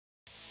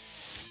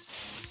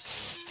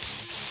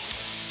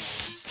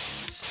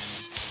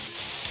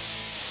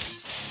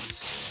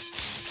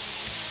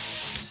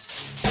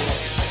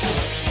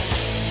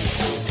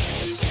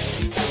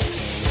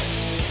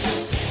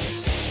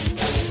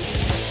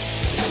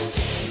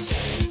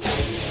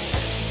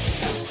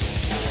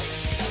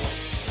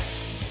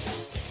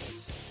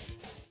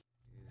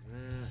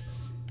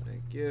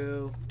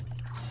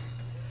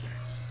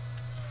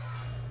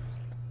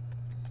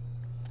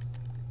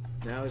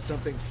Now is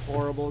something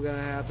horrible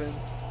gonna happen?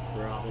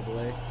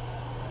 Probably.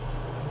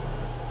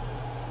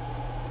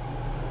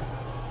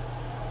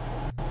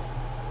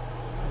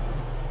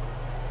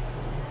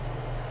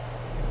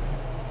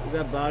 Is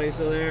that body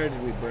still there, or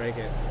did we break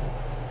it?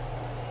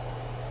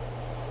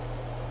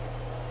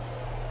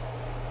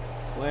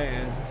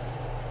 Land.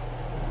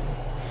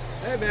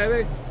 Hey,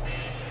 baby.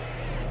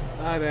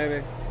 Hi,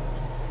 baby.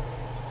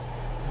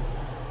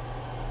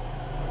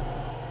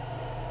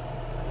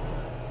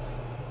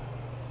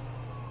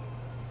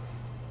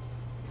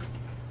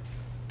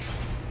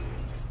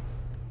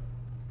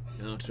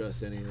 I don't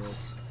trust any of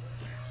this.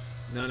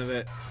 None of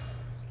it.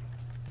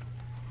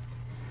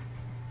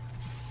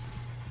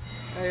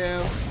 Hey,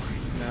 you.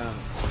 No.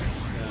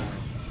 No.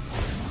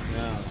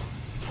 No.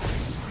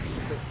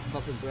 Hit the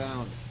fucking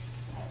ground.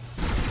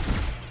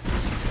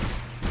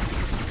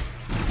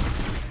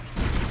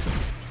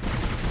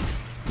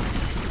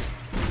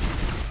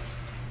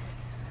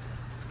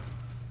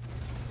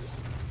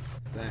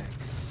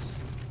 Thanks.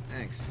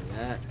 Thanks for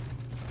that.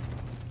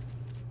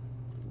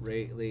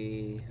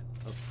 Greatly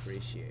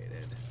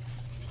appreciated.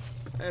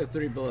 I have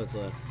 3 bullets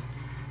left.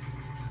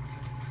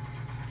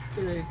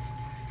 3.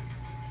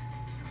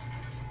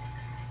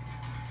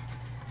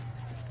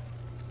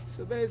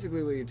 So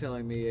basically what you're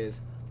telling me is,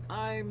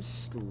 I'm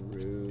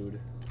screwed.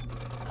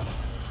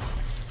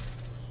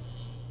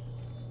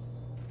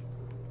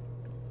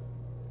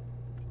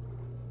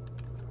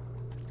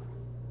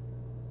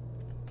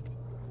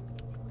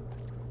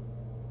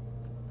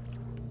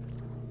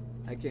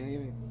 I can't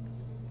even...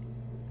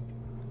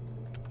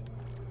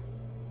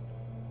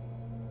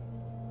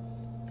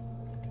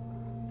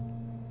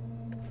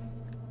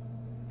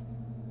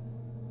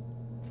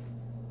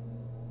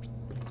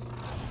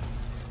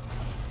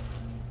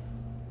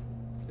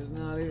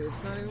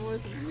 It's not even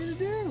worth it for me to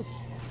do.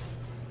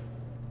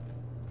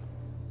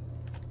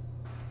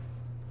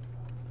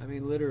 I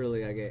mean,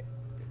 literally, I get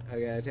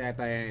attacked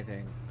by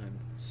anything, I'm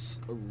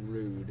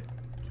screwed.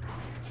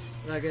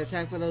 When I get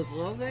attacked by those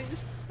little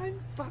things, I'm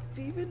fucked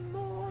even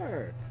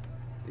more.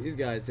 These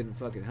guys didn't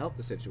fucking help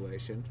the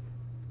situation.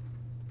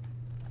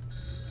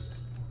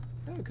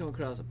 I haven't come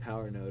across a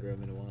power node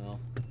room in a while.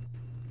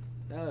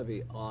 That would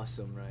be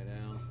awesome right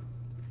now.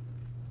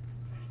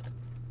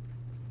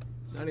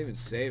 Not even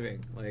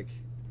saving, like...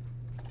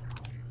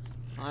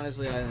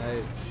 Honestly, I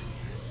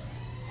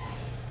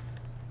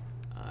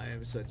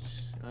am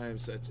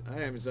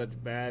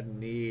such bad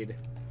need.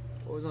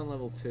 What was on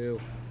level 2?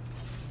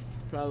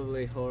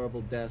 Probably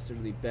horrible,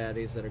 dastardly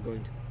baddies that are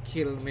going to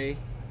kill me.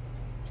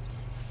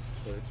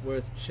 But it's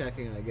worth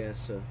checking, I guess,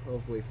 so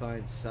hopefully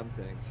find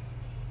something.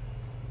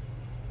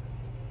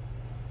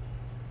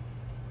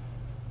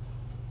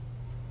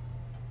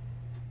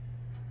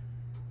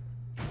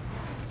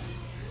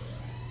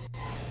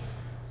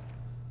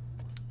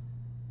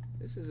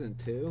 This isn't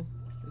 2.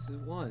 This is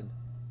 1.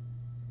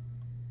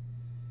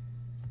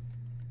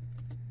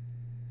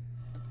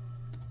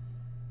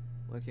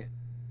 Why can't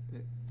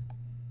it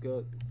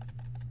go?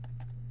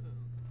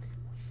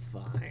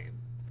 Fine.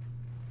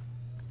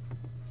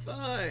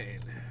 Fine.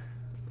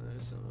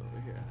 There's some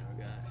over here I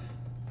never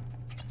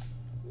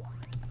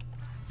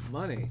got.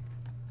 Money.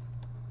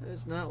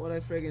 That's not what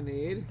I friggin'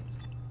 need.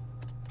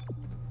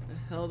 The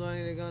hell do I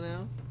need to go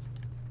now?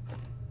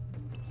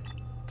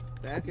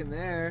 Back in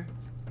there.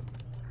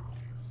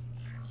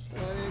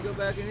 Oh, I need to go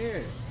back in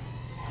here.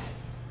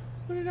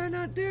 What did I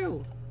not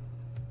do?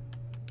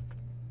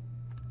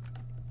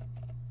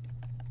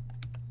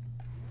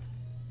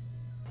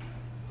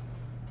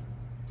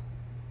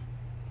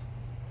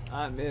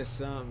 I missed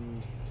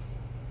something.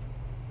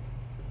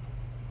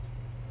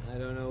 I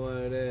don't know what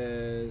it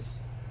is.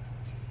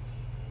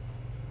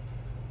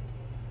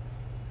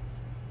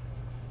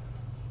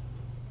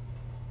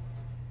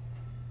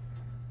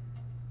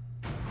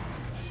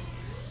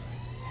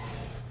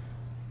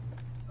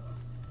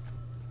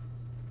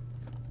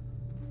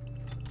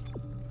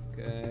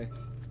 Okay.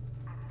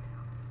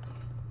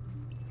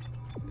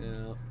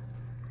 Yeah.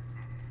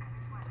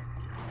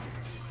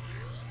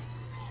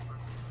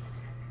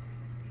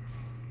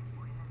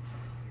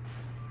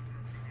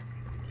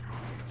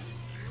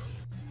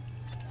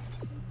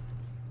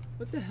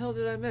 What the hell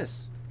did I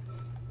miss?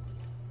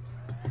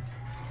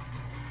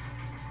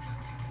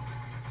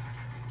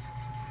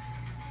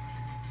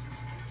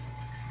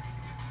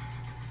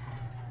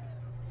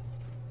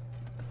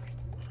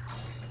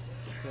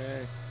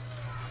 Okay.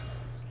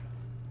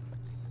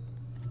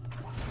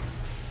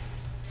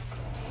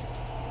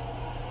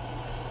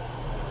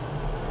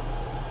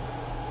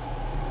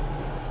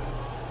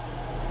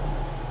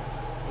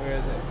 Where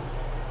is it?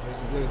 Where's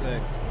the blue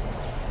thing?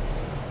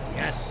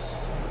 Yes!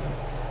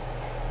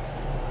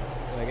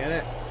 Did I get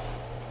it?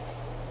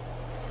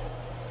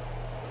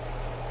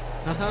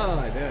 Haha,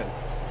 I did.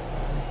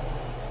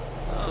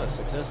 Oh,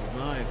 success is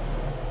mine.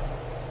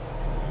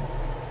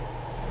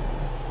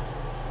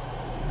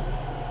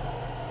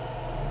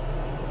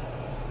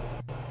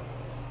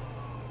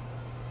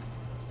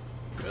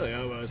 Really,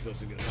 I was supposed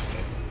to go this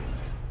way.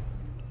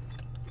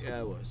 Yeah,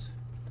 I was.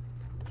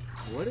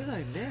 What did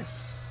I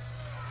miss?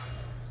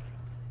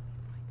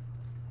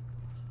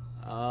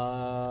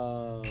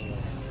 Oh.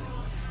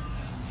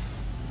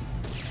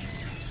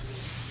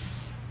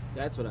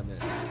 That's what I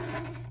missed.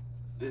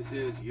 This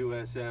is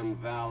USM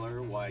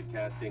Valor,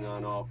 widecasting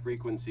on all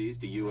frequencies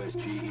to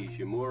USG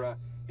Ishimura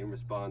in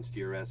response to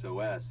your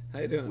SOS. How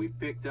you doing? We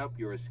picked up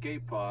your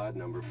escape pod,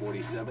 number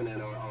 47,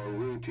 and are en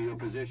route to your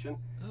position.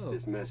 Oh.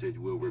 This message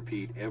will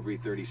repeat every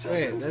 30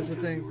 seconds. Wait, that's the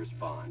until thing. you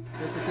respond.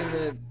 That's the thing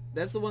that...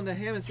 That's the one that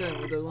Hammond sent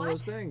with one of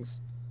those things.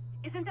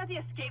 Isn't that the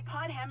escape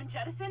pod Hammond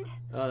jettisoned?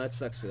 Oh, that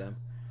sucks for them.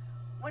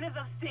 One of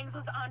those things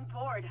was on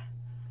board.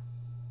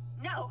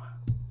 No.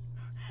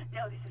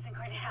 No, this isn't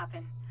going to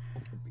happen.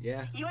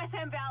 Yeah.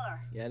 USM Valor.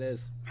 Yeah, it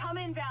is. Come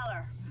in,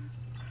 Valor.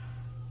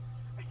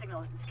 Our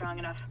signal isn't strong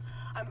enough.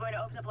 I'm going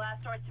to open the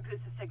blast doors to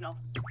boost the signal.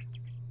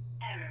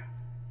 Error.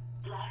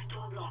 Blast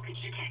door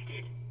blockage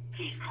detected.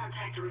 Please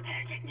contact a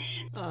repair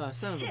technician. Ah,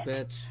 son of a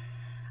bitch.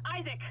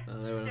 Isaac,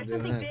 Oh, there what I'm there's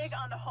doing something next. big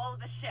on the hull of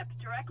the ship,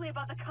 directly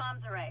above the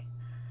comms array.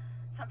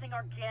 Something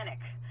organic.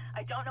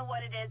 I don't know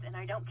what it is, and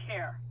I don't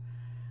care.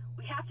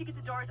 We have to get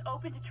the doors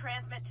open to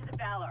transmit to the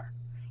Valor.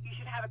 You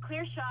should have a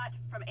clear shot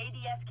from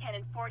ADS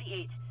Cannon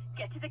 48.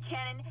 Get to the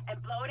cannon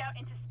and blow it out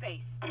into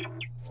space.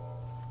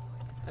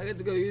 I get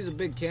to go use a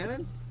big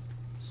cannon?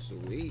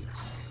 Sweet.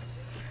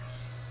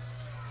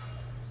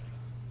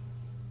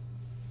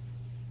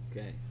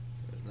 Okay.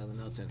 There's nothing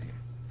else in here.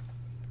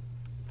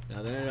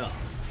 Nothing at all.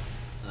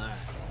 Alright.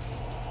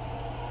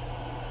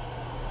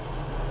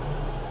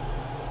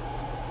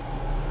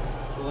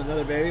 Will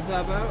another baby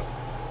pop out?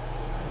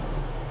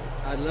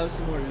 I'd love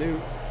some more loot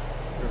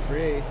for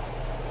free.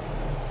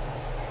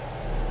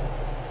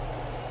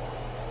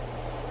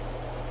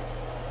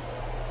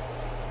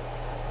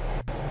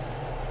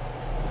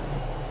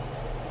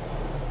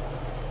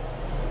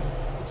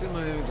 What's in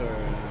my inventory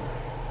right now?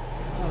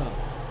 Oh.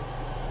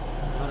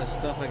 A lot of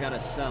stuff I gotta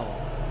sell.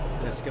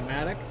 And a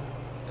schematic,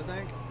 I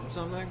think, or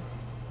something.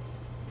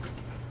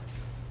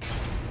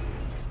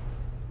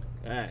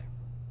 Okay.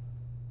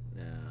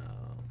 Now.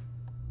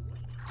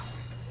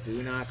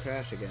 Do not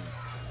crash again.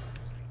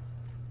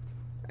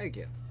 Thank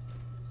you.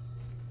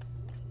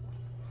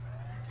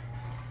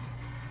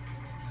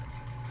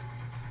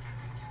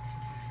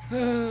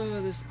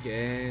 Oh, this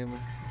game.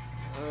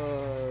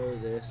 Oh,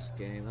 this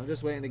game. I'm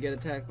just waiting to get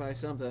attacked by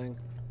something.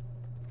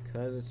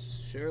 Because it's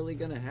surely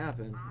gonna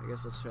happen. I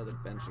guess let's try the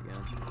bench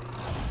again.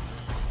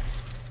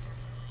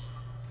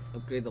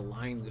 Upgrade the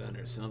line gun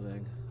or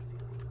something.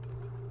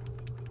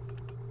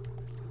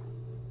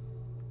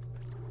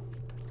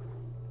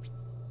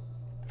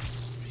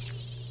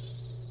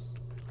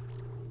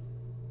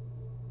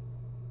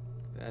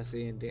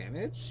 Capacity and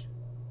damage?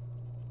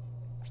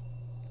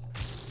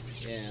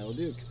 Yeah, we'll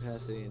do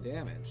capacity and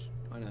damage.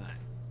 Why not?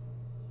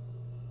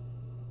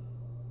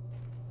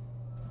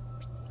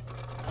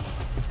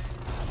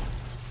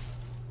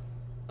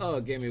 Oh,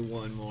 it gave me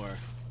one more.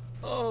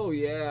 Oh,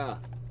 yeah.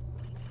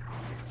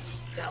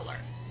 Stellar.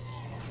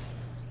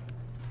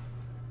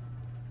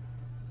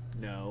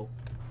 No.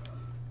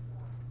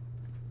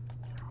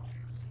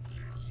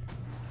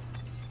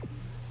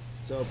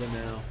 It's open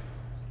now.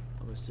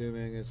 I'm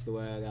assuming it's the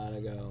way I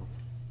gotta go.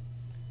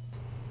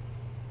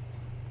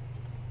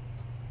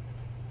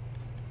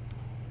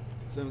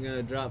 Something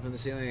gonna drop from the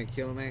ceiling and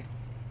kill me?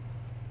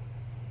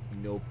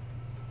 Nope.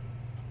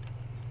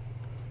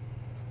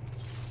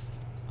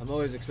 I'm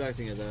always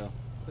expecting it though.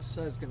 Which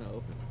side's gonna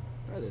open?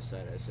 Or this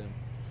side, I assume.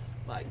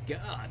 My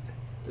god!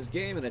 This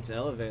game and its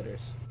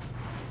elevators.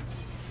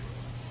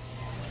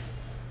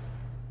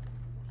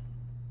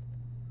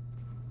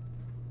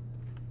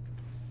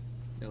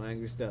 No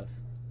angry stuff.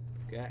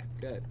 Okay,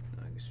 good.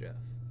 No angry stuff.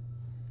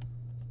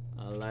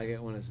 I like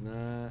it when it's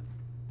not.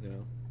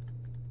 No.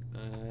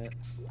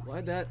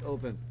 Why'd that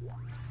open?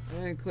 I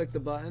didn't click the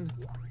button.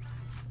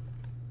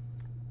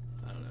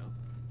 I don't know.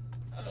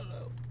 I don't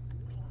know.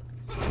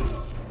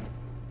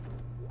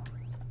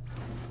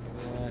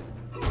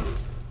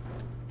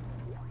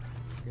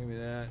 Give me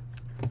that.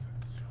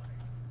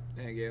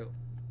 Thank you.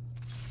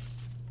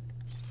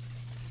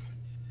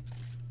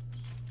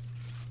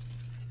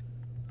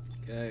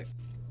 Okay.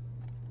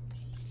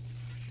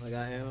 I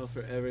got ammo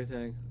for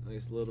everything, at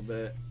least a little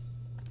bit.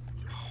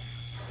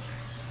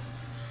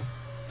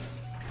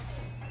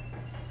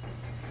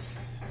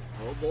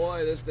 Oh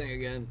boy, this thing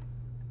again.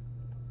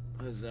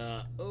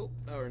 Huzzah. Oh,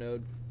 power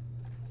node.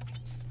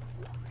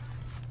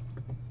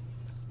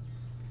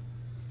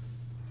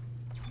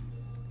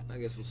 I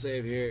guess we'll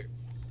save here.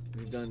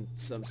 We've done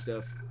some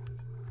stuff.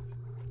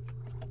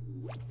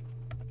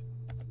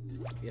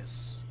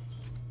 Yes.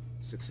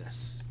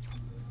 Success.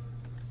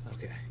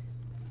 Okay.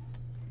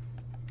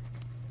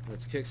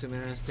 Let's kick some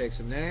ass, take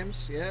some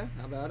names. Yeah,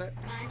 how about it?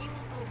 Manual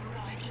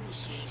override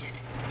initiated.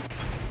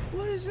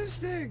 What is this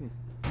thing?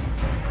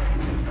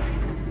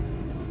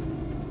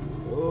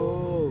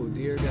 Oh,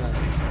 dear God.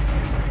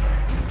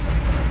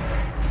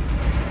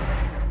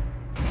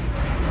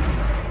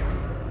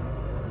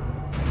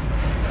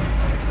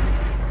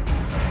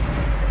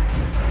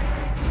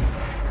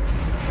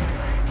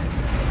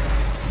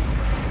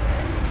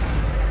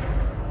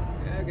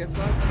 Yeah, get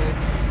fucked,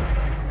 bitch.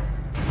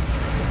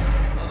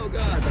 Oh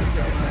God, okay.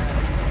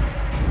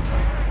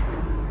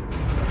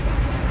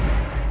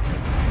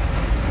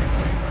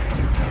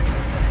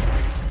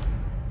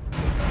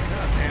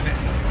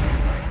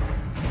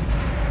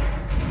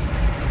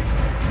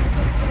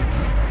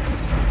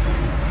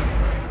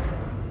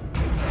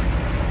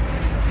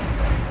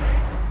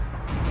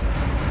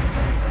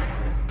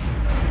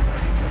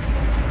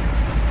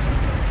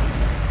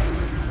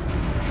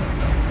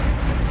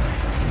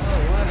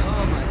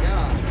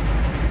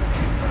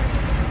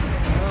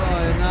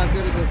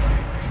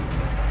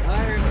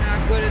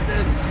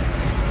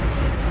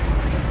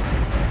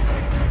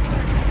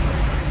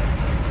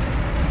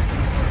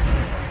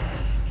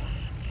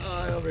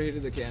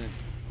 the cannon.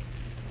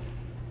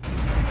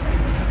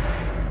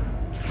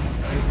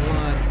 There's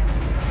one.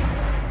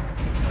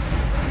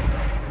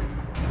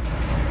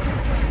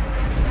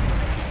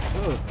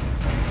 Oh.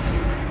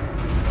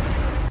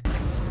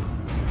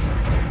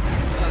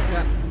 Oh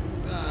crap.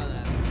 Oh,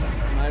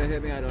 that might have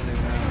hit me, I don't even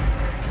know.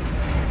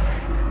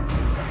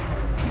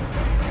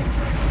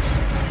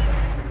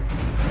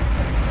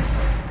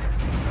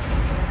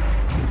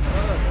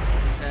 Oh,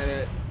 had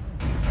it.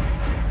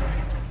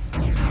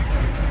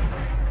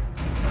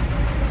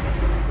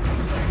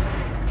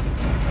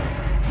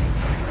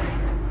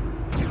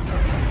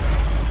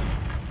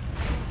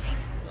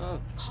 Oh,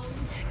 Hull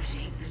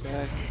integrity below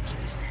okay.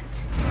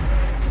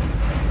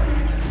 50%.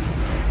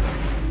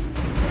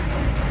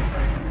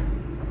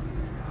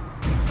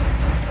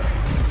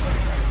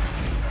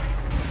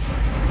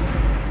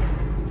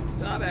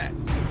 Stop it!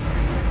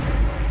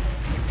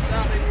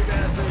 Stop it, you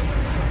bastard!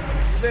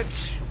 You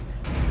bitch!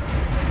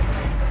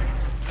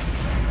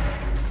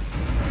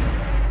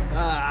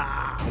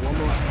 Ah, one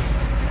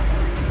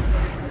more.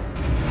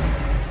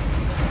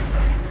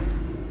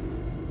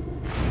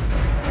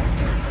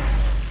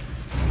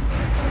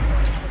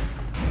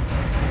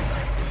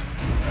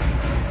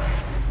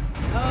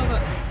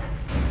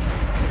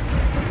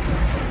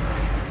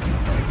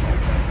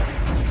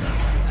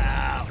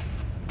 Ow.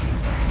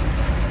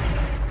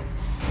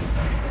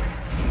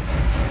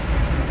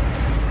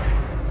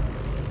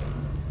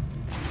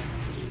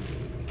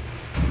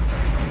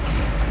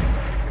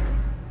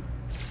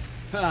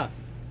 Ha!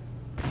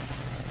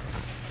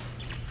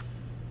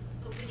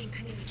 Opening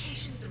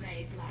communications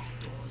array blast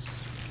doors.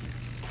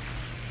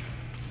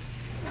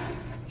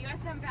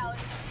 USM Valor,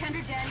 this is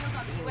Kendra Daniels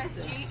on the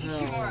USG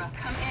Ishimura.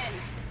 Come in.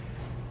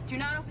 Do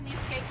not open the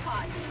escape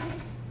pod.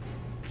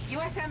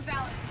 USM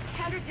Valor, this is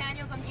Kendra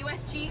Daniels on the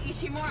USG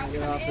Ishimura.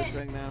 Get Come off in. this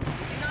thing now. Do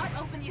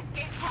not open the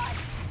escape pod.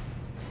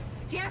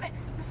 Damn it!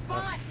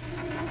 Respond!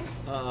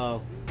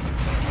 Uh-oh.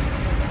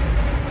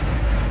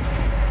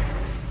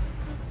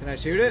 Can I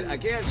shoot it? I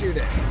can't shoot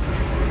it.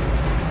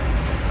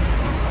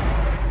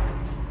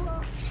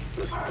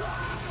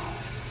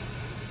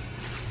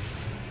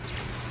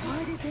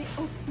 Why did they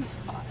open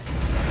the pod?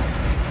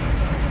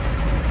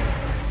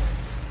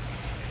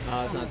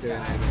 Oh, it's not doing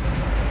anything.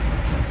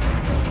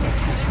 It's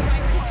headed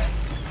right for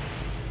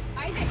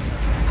us. Isaac!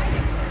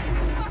 Isaac! Get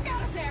the fuck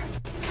out of there!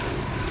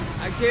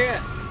 I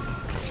can't.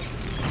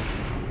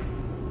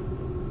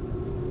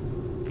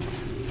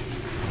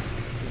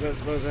 Is that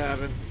supposed to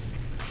happen?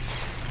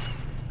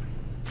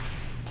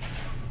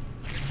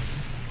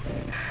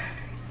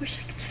 Wish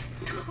I could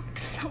just talk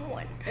to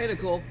someone. Hey,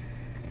 Nicole.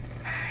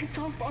 It's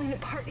all falling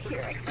apart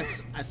here.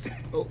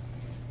 Oh,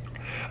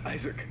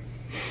 Isaac.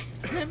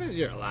 damn it,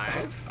 you're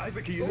alive.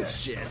 Isaac, are you Oh, there?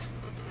 shit.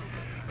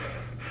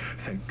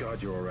 Thank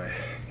God you're alright.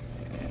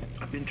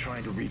 I've been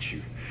trying to reach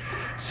you.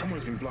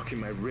 Someone's been blocking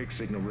my rig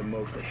signal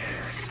remotely.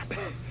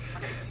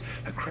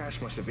 A crash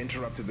must have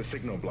interrupted the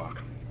signal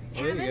block.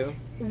 There you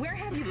go. Where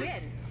have you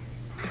been?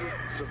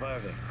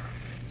 Surviving.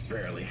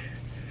 Barely.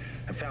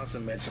 I found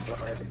some med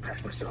supplies and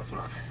patched myself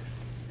up.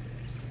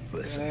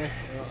 Listen, Okay,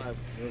 well, I'm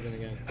moving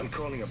again. I'm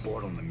calling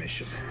aboard on the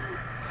mission.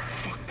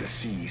 Fuck the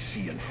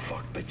CEC and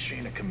fuck the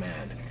chain of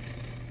command.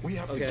 We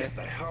have to Okay. get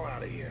the hell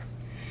out of here.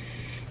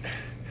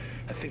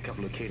 I think I've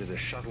located a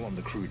shuttle on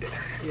the crew deck.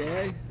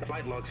 Yay.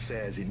 Flight log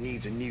says it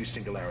needs a new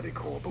singularity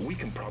core, but we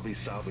can probably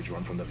salvage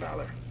one from the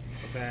Valor.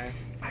 Okay,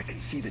 I can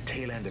see the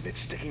tail end of it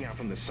sticking out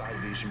from the side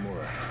of the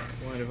Ishimura.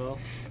 wonderful.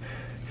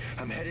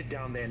 I'm headed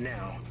down there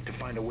now to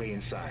find a way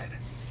inside.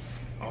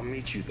 I'll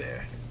meet you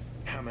there.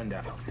 Hammond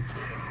out.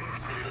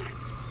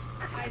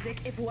 Isaac,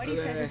 if what he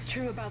Okay. says is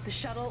true about the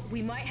shuttle,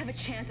 we might have a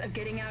chance of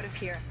getting out of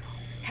here.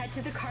 Head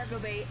to the cargo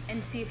bay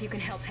and see if you can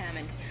help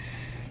Hammond.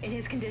 In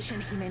his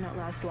condition, he may not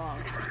last long.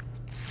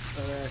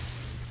 Okay.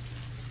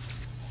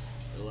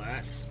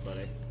 Relax,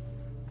 buddy.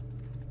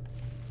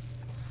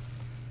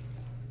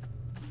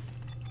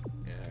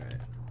 Yeah,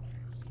 alright.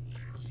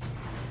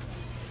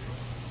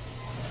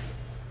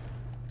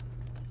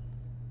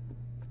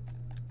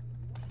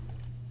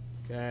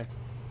 Okay.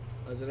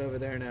 Was it over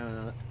there now?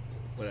 No.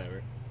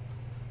 Whatever.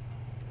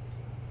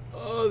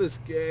 Oh, this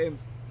game.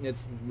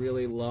 It's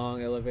really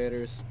long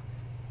elevators.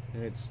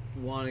 And it's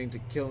wanting to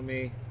kill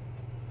me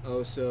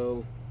oh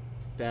so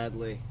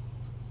badly.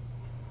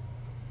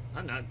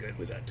 I'm not good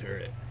with that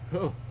turret.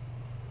 Oh.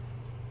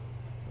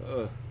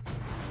 Oh.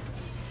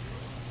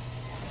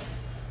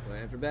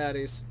 Playing for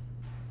baddies.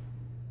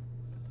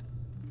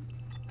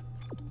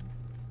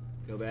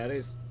 No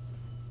baddies.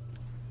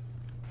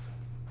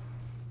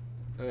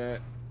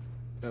 Okay.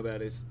 No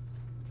baddies.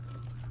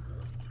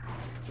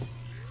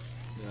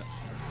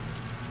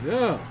 No.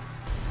 No!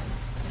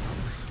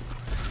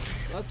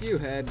 Fuck you,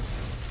 head.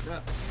 No.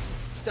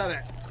 Stop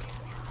it!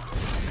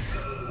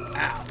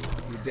 Ow,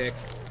 you dick.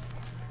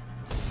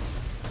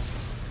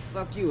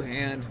 Fuck you,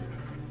 hand.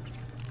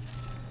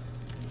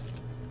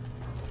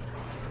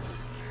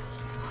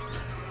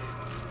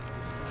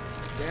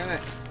 Damn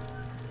it.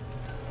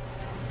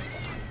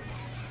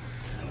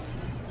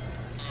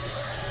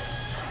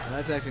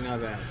 That's actually not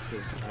bad,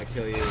 because I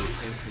kill you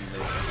instantly.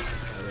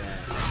 Alright.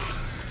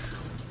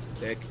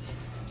 Dick.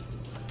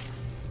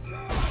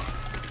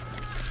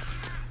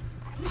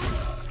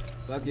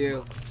 Fuck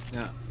you.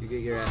 No, you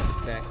get your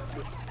ass back.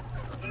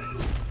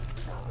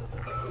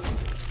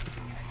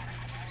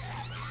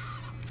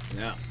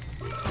 No.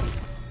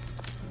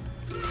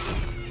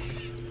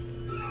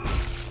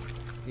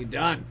 You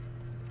done.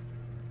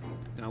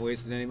 Not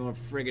wasting any more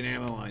friggin'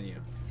 ammo on you.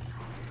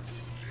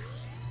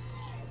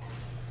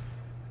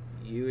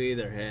 You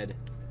either, head.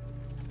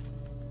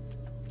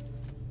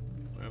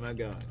 Where am I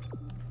going?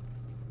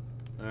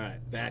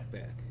 Alright,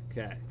 backpack.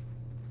 Okay.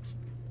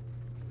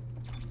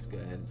 Let's go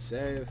ahead and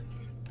save.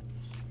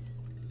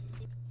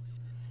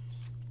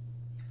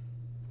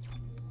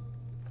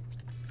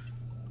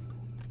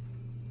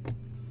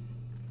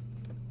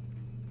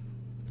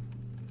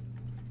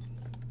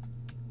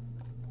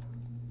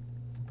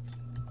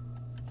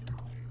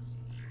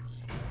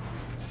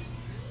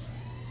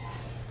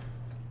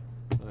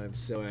 I'm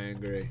so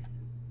angry.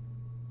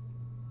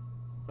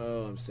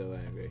 Oh, I'm so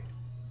angry.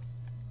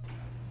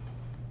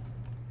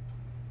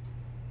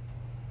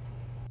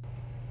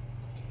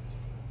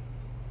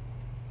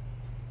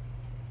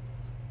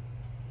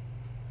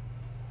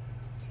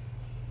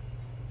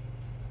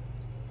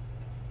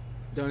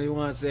 Don't even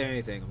want to say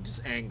anything. I'm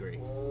just angry.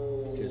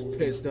 Just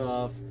pissed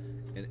off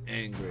and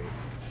angry.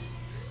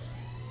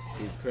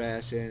 Keep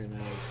crashing and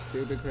all this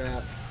stupid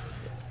crap.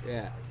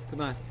 Yeah,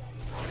 come on.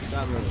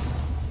 Stop moving.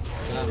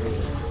 Stop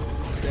moving.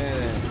 Stay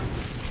there.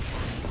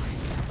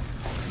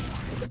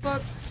 What the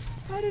fuck?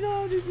 How did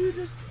all of you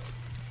just...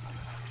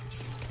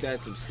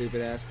 That's some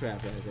stupid ass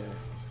crap right there.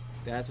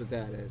 That's what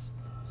that is.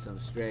 Some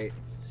straight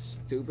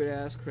stupid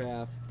ass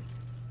crap.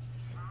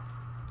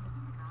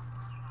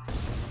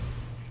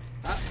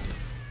 Ah.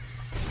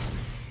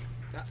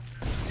 Ah.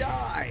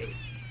 Die!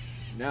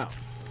 No.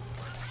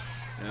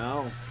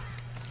 No.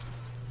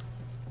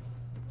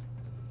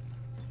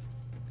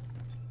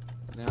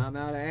 Now I'm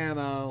out of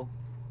ammo.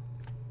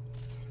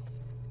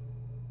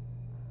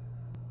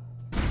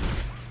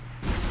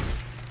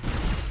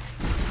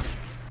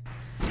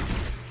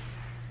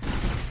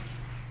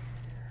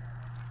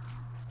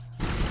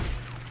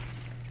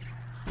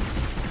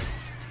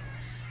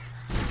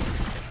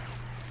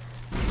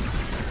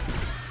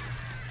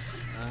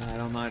 I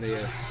don't mind you.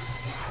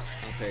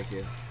 I'll take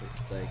you.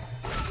 It's like,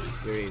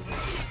 you're easy.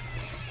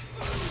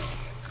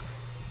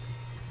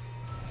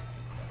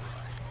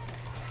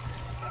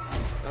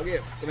 I'll get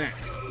you. Come here.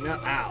 No.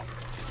 Ow.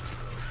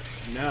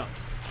 No.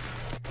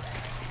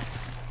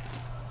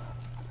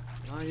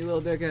 Come on, you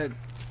little dickhead.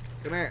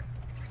 Come here.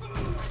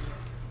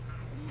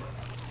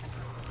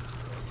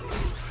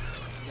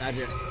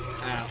 Gotcha.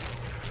 Ow.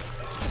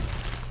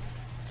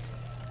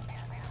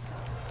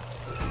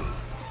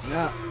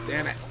 No.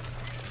 Damn it.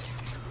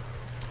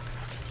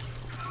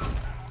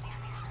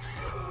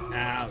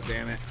 Ow.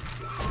 Damn it.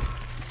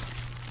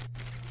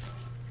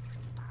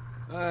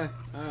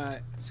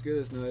 Alright. Screw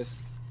this noise.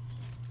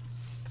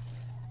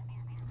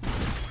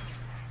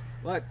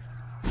 What?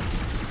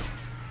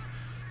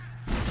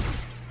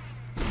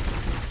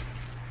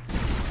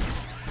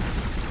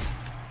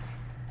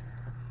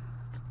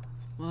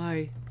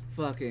 My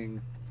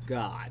fucking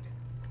God.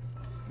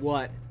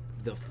 What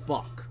the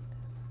fuck?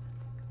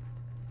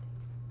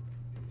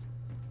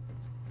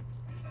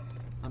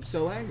 I'm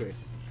so angry.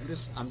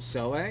 I'm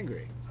so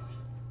angry.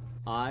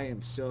 I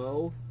am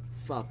so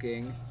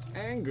fucking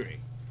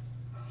angry.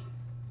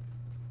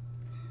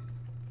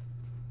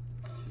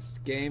 This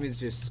game is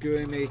just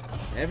screwing me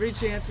every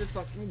chance it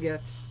fucking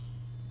gets.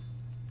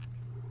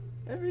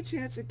 Every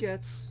chance it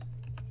gets.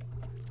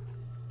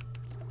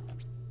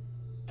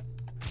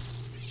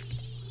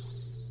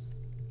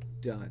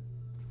 Done.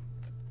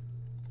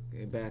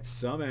 Getting back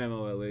some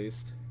ammo at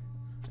least.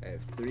 I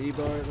have 3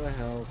 bars of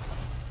health.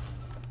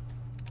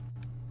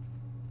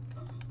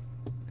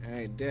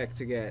 I ain't dick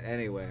to get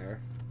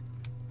anywhere.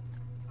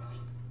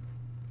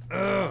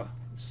 Ugh!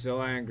 I'm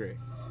so angry.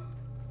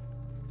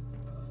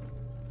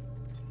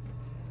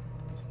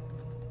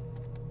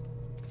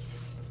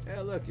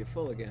 Hey, look, you're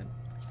full again.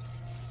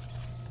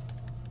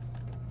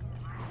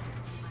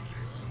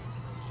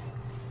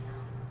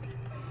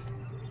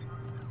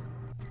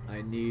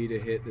 I need to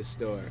hit the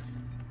store.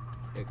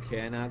 It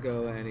cannot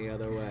go any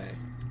other way.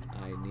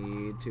 I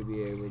need to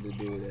be able to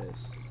do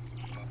this.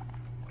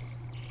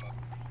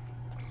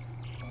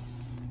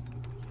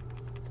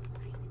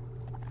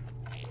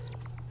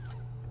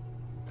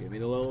 Give me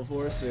the level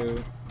 4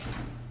 suit.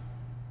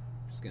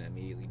 Just gonna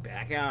immediately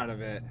back out of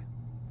it.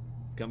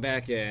 Come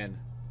back in.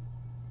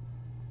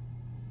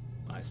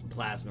 Buy some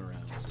plasma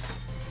rounds.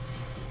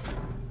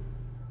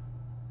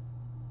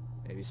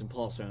 Maybe some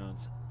pulse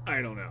rounds.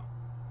 I don't know.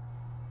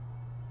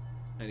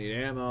 I need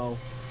ammo,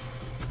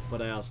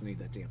 but I also need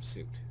that damn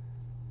suit.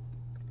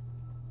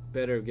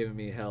 Better have given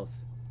me health.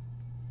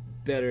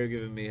 Better have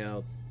given me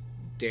health.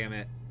 Damn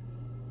it.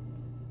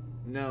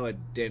 No, it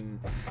didn't.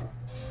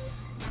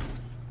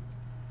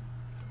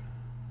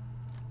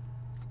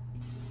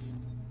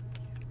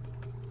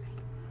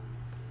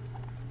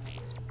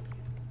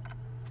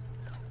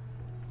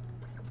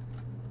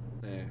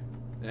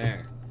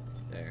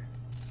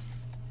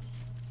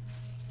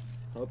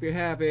 Hope you're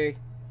happy.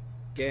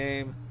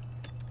 Game.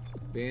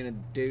 Being a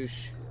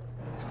douche.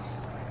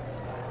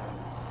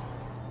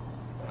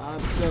 I'm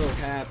so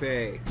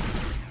happy.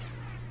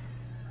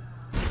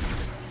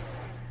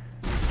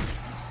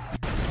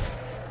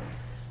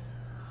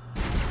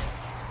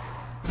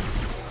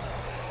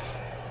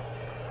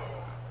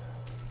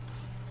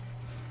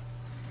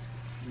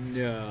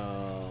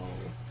 No.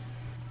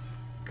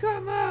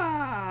 Come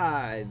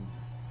on!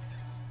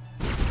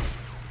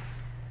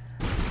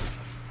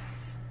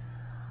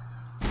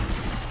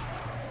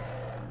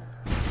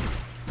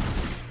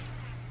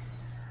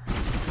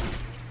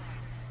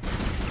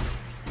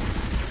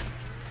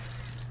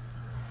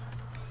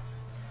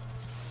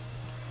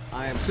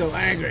 I am so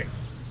angry.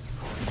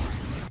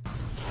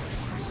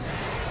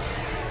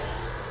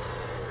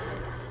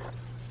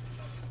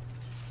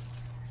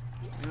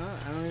 You know what?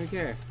 I don't even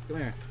care. Come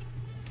here.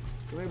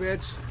 Come here,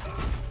 bitch.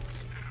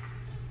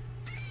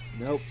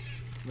 Nope.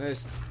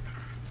 Missed.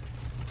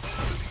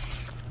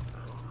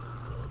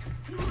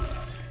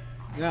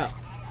 No.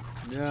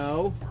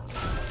 No.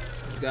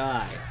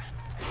 Die.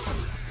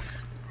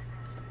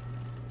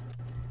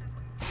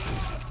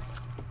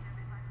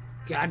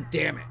 God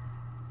damn it.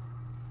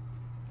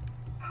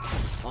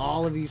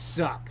 All of you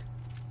suck.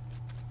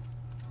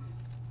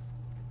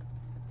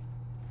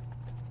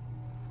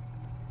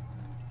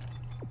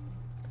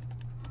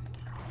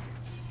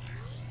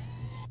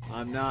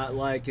 I'm not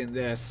liking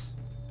this.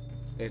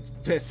 It's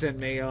pissing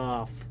me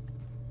off.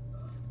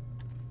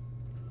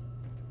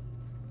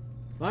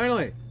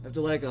 Finally,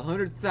 after like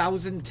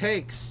 100,000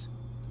 takes,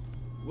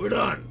 we're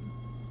done.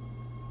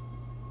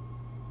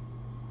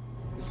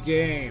 This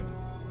game.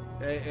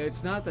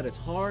 It's not that it's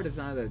hard, it's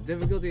not that it's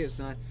difficulty, it's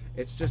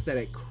just that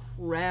it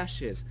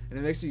crashes and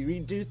it makes me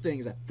redo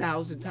things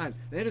 1,000 times.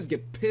 And then I just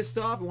get pissed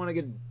off and want to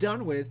get it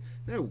done with,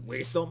 then I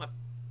waste all my...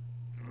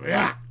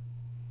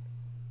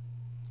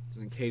 It's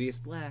been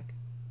KadiusBlack,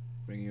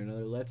 bringing you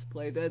another Let's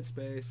Play Dead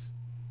Space.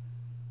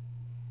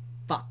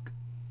 Fuck.